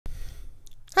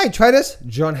Hey traders,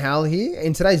 John Howell here.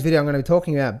 In today's video, I'm going to be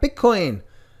talking about Bitcoin.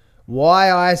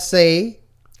 Why I see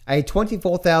a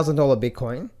 $24,000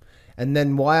 Bitcoin, and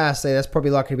then why I say that's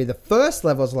probably likely to be the first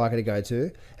level it's likely to go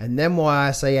to, and then why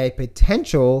I see a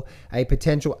potential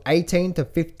 $18,000 to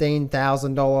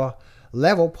 $15,000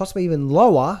 level, possibly even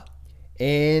lower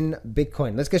in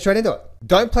Bitcoin. Let's get straight into it.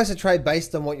 Don't place a trade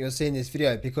based on what you'll see in this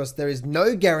video because there is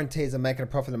no guarantees of making a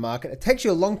profit in the market. It takes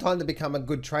you a long time to become a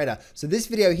good trader. So this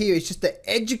video here is just to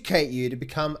educate you to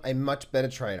become a much better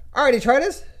trader. Alrighty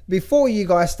traders, before you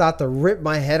guys start to rip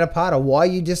my head apart or why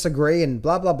you disagree and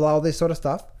blah, blah, blah, all this sort of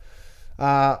stuff.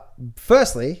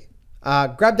 Firstly,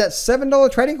 grab that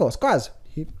 $7 trading course. Guys,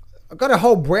 I've got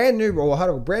a brand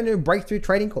new breakthrough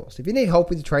trading course. If you need help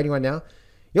with your trading right now,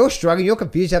 you're struggling, you're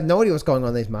confused, you have no idea what's going on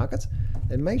in these markets,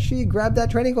 then make sure you grab that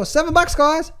trading course. $7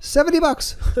 guys, $70.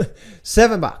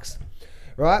 $7.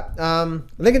 Right?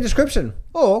 Link in description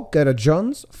or go to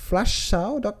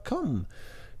johnsflashsale.com.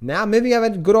 Now moving over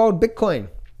to good old Bitcoin.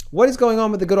 What is going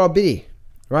on with the good old Biddy?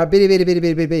 Right? Biddy.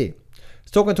 I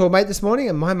was talking to a mate this morning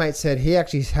and my mate said he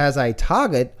actually has a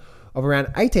target of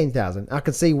around 18,000. I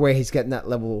can see where he's getting that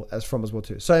level from as well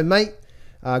too. So mate,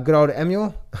 good old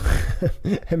Emmanuel,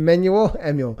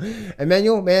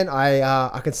 man,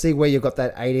 I can see where you got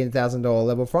that $18,000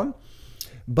 level from.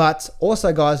 But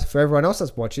also, guys, for everyone else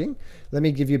that's watching, let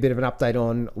me give you a bit of an update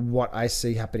on what I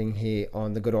see happening here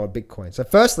on the good old Bitcoin. So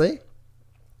firstly,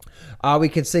 we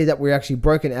can see that we're actually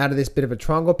broken out of this bit of a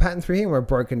triangle pattern through here and we're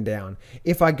broken down.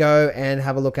 If I go and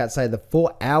have a look at, say, the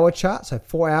 4-hour chart, so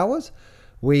 4 hours,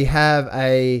 we have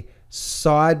a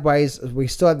sideways, we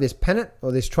still have this pennant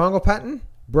or this triangle pattern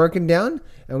broken down,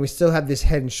 and we still have this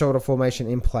head and shoulder formation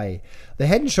in play. The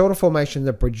head and shoulder formation,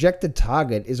 the projected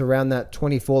target is around that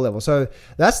 24 level. So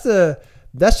that's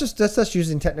just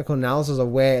using technical analysis of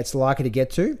where it's likely to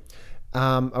get to,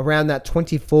 around that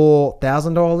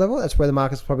 $24,000 level. That's where the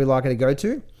market's probably likely to go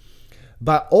to.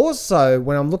 But also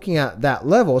when I'm looking at that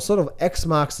level, sort of X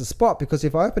marks the spot, because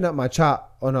if I open up my chart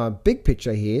on a big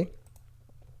picture here,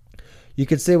 you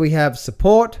can see we have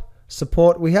support.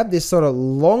 We have this sort of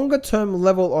longer term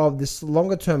level of this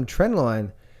longer term trend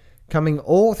line coming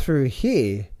all through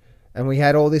here. And we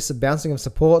had all this bouncing of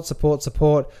support,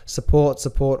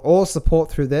 all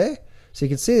support through there. So you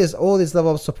can see there's all this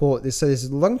level of support. So this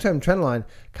long-term trend line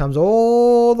comes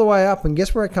all the way up, and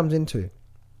guess where it comes into?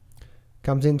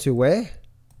 Comes into where?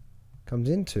 Comes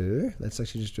into, let's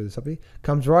actually just do this up here.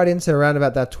 Comes right into around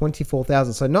about that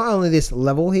 24,000. So not only this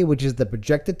level here, which is the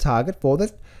projected target for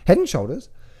the head and shoulders,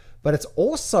 but it's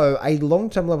also a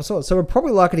long-term level support. So we're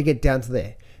probably likely to get down to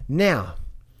there. Now,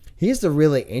 here's the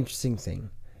really interesting thing.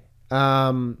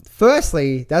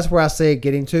 Firstly, that's where I see it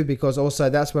getting to, because also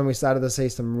that's when we started to see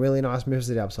some really nice moves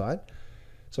to the upside.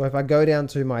 So if I go down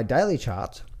to my daily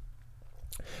chart,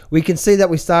 we can see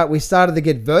that we started to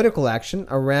get vertical action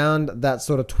around that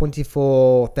sort of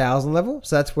 24,000 level.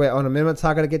 So that's where on a minimum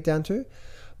target to get down to.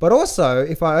 But also,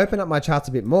 if I open up my charts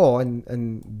a bit more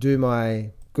and do my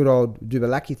good old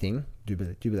Dubelaki thing,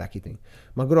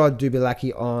 my good old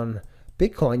Dubelaki on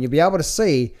Bitcoin, you'll be able to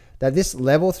see that this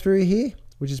level through here,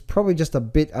 which is probably just a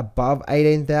bit above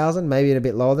 18,000, maybe a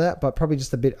bit lower than that, but probably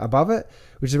just a bit above it,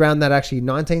 which is around that actually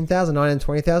 19,000,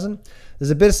 20,000.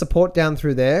 There's a bit of support down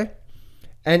through there.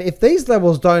 And if these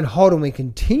levels don't hold and we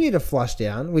continue to flush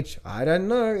down, which I don't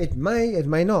know, it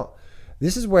may not.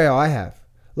 This is where I have.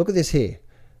 Look at this here.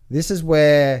 This is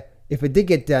where, if it did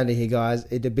get down to here, guys,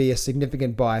 it'd be a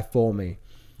significant buy for me.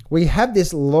 We have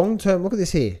this long-term, look at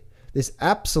this here. This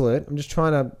absolute, I'm just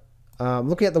trying to,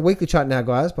 looking at the weekly chart now,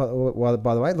 guys, by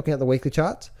the way, looking at the weekly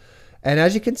charts. And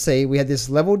as you can see, we had this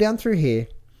level down through here.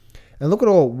 And look at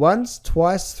all, once,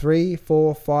 twice, 3,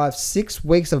 4, 5, 6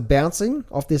 weeks of bouncing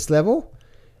off this level.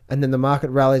 And then the market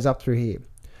rallies up through here.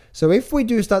 So if we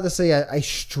do start to see a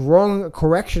strong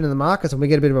correction in the markets and we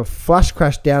get a bit of a flush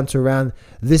crash down to around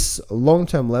this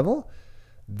long-term level,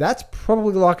 that's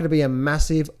probably likely to be a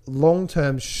massive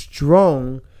long-term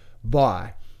strong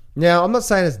buy. Now, I'm not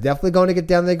saying it's definitely going to get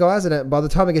down there, guys. And by the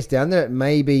time it gets down there, it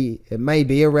may be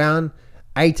around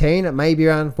 18, it may be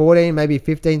around 14, maybe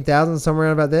 15,000, somewhere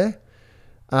around about there.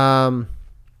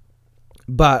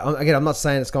 But again, I'm not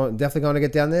saying it's definitely going to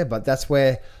get down there, but that's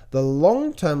where the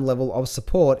long-term level of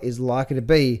support is likely to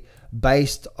be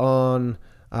based on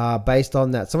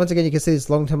that. So once again, you can see this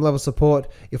long-term level support.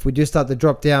 If we do start to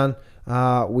drop down,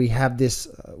 we have this,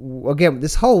 again,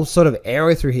 this whole sort of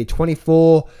area through here,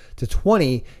 24 to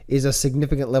 20 is a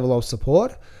significant level of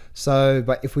support. So,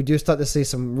 but if we do start to see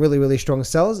some really, really strong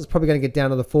sellers, it's probably going to get down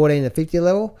to the 14 to 50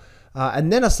 level.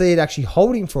 And then I see it actually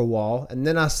holding for a while, and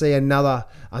then I see another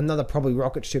probably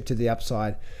rocket ship to the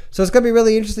upside. So it's going to be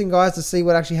really interesting, guys, to see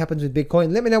what actually happens with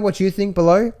Bitcoin. Let me know what you think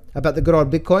below about the good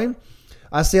old Bitcoin.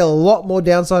 I see a lot more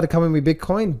downside coming with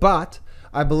Bitcoin, but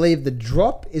I believe the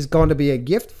drop is going to be a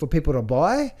gift for people to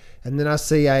buy, and then I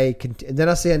see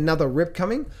another rip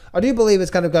coming. I do believe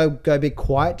it's going to go a bit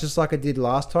quiet, just like I did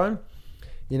last time.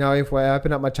 You know, if I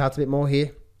open up my charts a bit more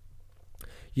here,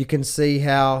 you can see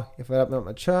how, if I open up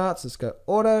my charts, let's go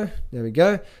auto, there we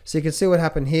go. So you can see what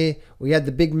happened here. We had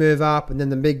the big move up and then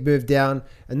the big move down,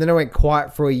 and then it went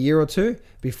quiet for a year or two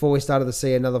before we started to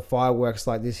see another fireworks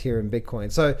like this here in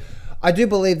Bitcoin. So I do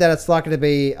believe that it's likely to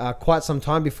be quite some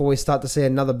time before we start to see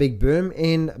another big boom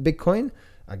in Bitcoin.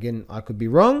 Again, I could be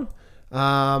wrong,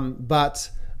 but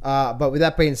with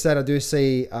that being said, I do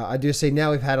see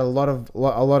now we've had a lot of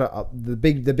the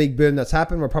big boom that's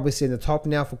happened. We're probably seeing the top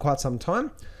now for quite some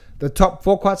time,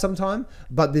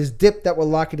 but this dip that we're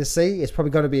likely to see is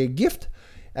probably going to be a gift.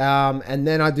 And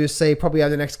then I do see probably over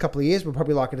the next couple of years, we're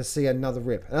probably likely to see another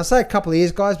rip. And I say a couple of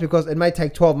years, guys, because it may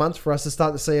take 12 months for us to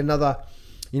start to see another,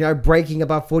 you know, breaking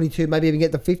above 42, maybe even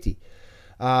get to 50.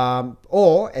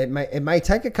 Or it may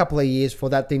take a couple of years for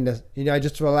that thing to, you know,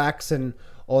 just to relax and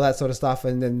all that sort of stuff,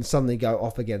 and then suddenly go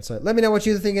off again. So let me know what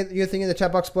you think in the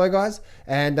chat box below, guys,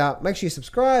 and make sure you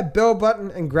subscribe, bell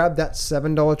button, and grab that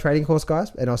 $7 trading course,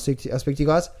 guys. And I'll speak to you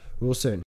guys real soon.